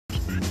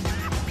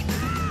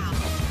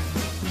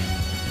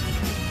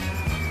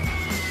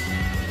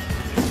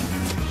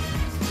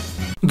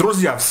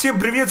Друзья, всем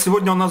привет!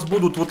 Сегодня у нас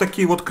будут вот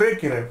такие вот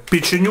крекеры,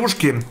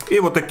 печенюшки и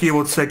вот такие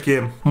вот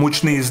всякие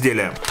мучные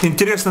изделия.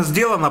 Интересно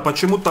сделано,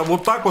 почему-то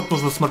вот так вот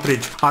нужно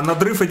смотреть, а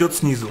надрыв идет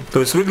снизу.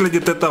 То есть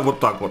выглядит это вот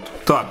так вот.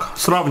 Так,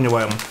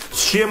 сравниваем.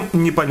 С чем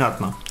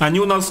непонятно. Они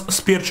у нас с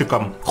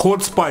перчиком. Hot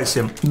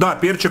Spicy. Да,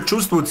 перчик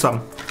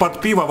чувствуется.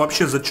 Под пиво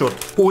вообще зачет.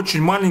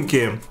 Очень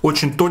маленькие,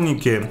 очень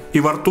тоненькие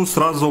и во рту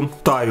сразу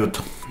тают.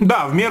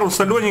 Да, в меру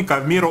солененькая,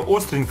 в меру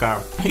остренькая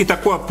и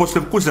такое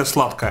послевкусие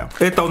сладкое.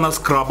 Это у нас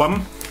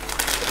крабом.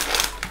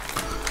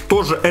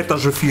 Тоже эта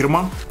же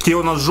фирма. Те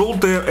у нас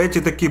желтые, эти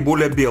такие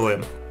более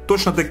белые.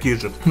 Точно такие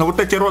же. Но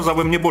вот эти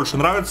розовые мне больше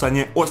нравятся,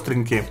 они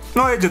остренькие.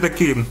 Но эти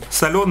такие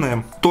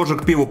соленые, тоже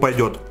к пиву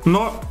пойдет.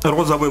 Но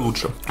розовый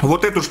лучше.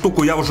 Вот эту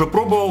штуку я уже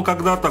пробовал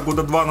когда-то,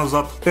 года 2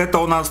 назад. Это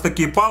у нас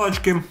такие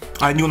палочки.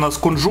 Они у нас с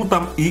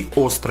кунжутом и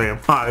острые.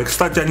 И,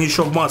 кстати, они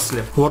еще в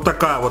масле. Вот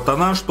такая вот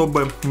она,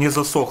 чтобы не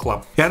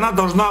засохла. И она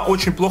должна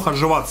очень плохо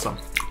жеваться.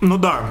 Ну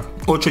да,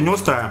 очень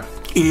острая.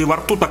 И во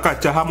рту такая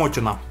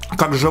тягомотина,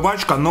 как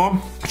жвачка,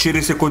 но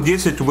через секунд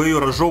 10 вы ее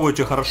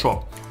разжевываете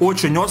хорошо.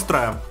 Очень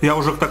острая, я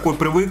уже к такой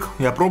привык,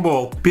 я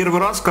пробовал. Первый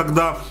раз,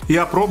 когда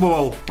я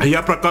пробовал,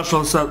 я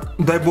прокашлялся,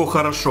 дай бог,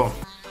 хорошо.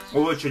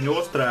 Очень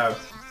острая,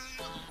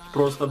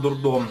 просто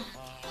дурдом.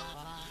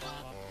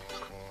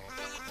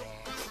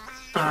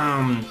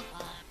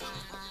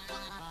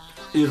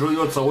 И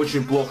жуется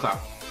очень плохо.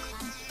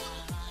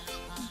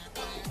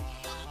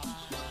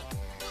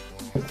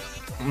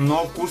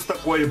 Но вкус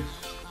такой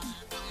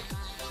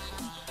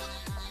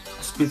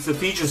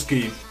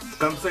специфический, в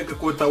конце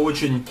какой-то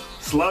очень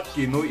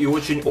сладкий, ну и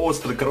очень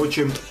острый.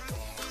 Короче,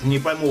 не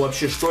пойму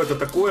вообще, что это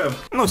такое.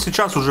 Но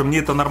сейчас уже мне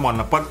это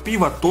нормально. Под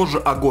пиво тоже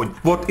огонь.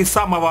 Вот из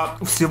самого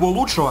всего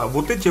лучшего,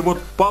 вот эти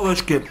вот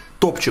палочки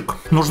топчик.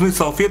 Нужны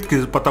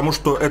салфетки, потому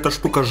что эта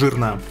штука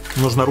жирная.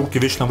 Нужно руки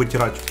вечно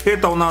вытирать.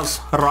 Это у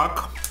нас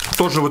рак.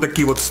 Тоже вот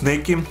такие вот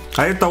снеки.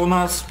 А это у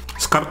нас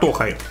с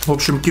картохой. В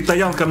общем,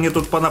 китаянка мне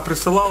тут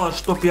понаприсылала,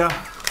 чтоб я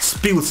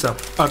спился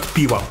от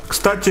пива.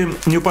 Кстати,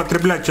 не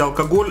употребляйте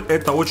алкоголь,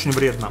 это очень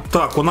вредно.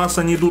 Так, у нас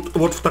они идут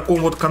вот в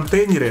таком вот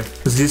контейнере.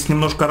 Здесь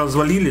немножко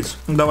развалились.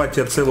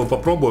 Давайте я целую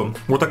попробую.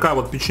 Вот такая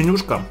вот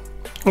печенюшка.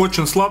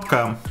 Очень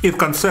сладкая и в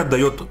конце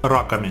отдает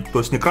раками. То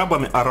есть не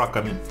крабами, а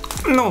раками.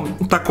 Ну,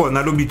 такое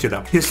на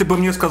любителя. Если бы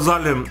мне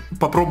сказали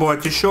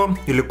попробовать еще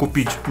или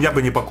купить, я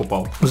бы не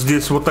покупал.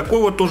 Здесь вот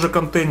такой вот тоже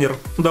контейнер.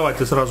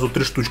 Давайте сразу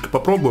 3 штучки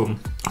попробуем.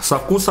 Со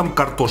вкусом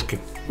картошки.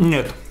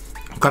 Нет.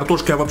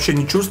 Картошки я вообще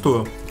не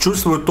чувствую.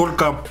 Чувствую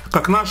только,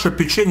 как наше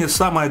печенье,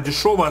 самое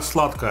дешевое,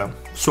 сладкое.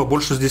 Все,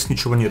 больше здесь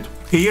ничего нет.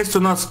 И есть у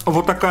нас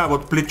вот такая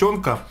вот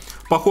плетенка.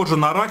 Похоже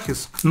на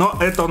арахис, но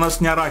это у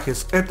нас не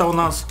арахис. Это у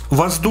нас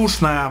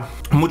воздушное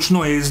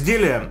мучное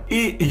изделие.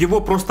 И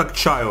его просто к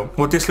чаю.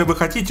 Вот если вы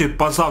хотите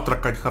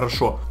позавтракать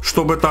хорошо,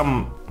 чтобы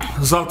там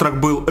завтрак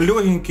был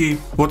легенький.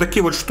 Вот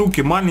такие вот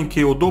штуки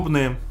маленькие,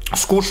 удобные.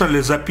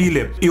 Скушали,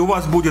 запили, и у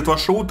вас будет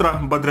ваше утро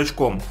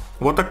бодрячком.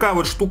 Вот такая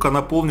вот штука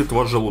наполнит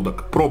ваш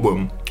желудок.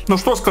 Пробуем. Ну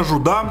что скажу,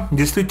 да,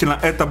 действительно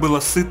это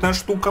была сытная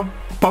штука.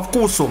 По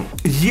вкусу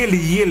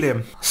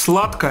еле-еле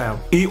сладкая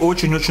и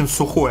очень-очень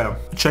сухое.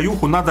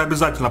 Чаюху надо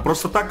обязательно,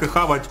 просто так и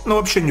хавать, ну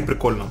вообще не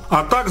прикольно.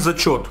 А так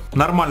зачет,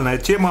 нормальная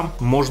тема,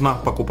 можно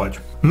покупать.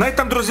 На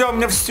этом, друзья, у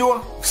меня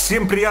все.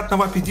 Всем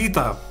приятного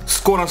аппетита.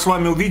 Скоро с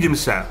вами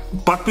увидимся.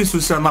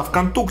 Подписывайся на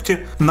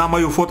ВКонтакте, на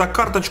мою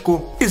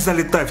фотокарточку и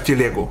залетай в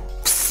телегу.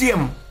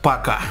 Всем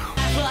пока!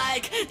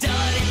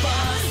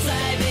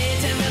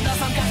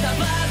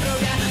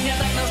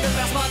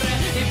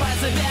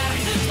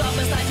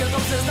 Чтобы стать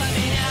YouTube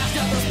звездами.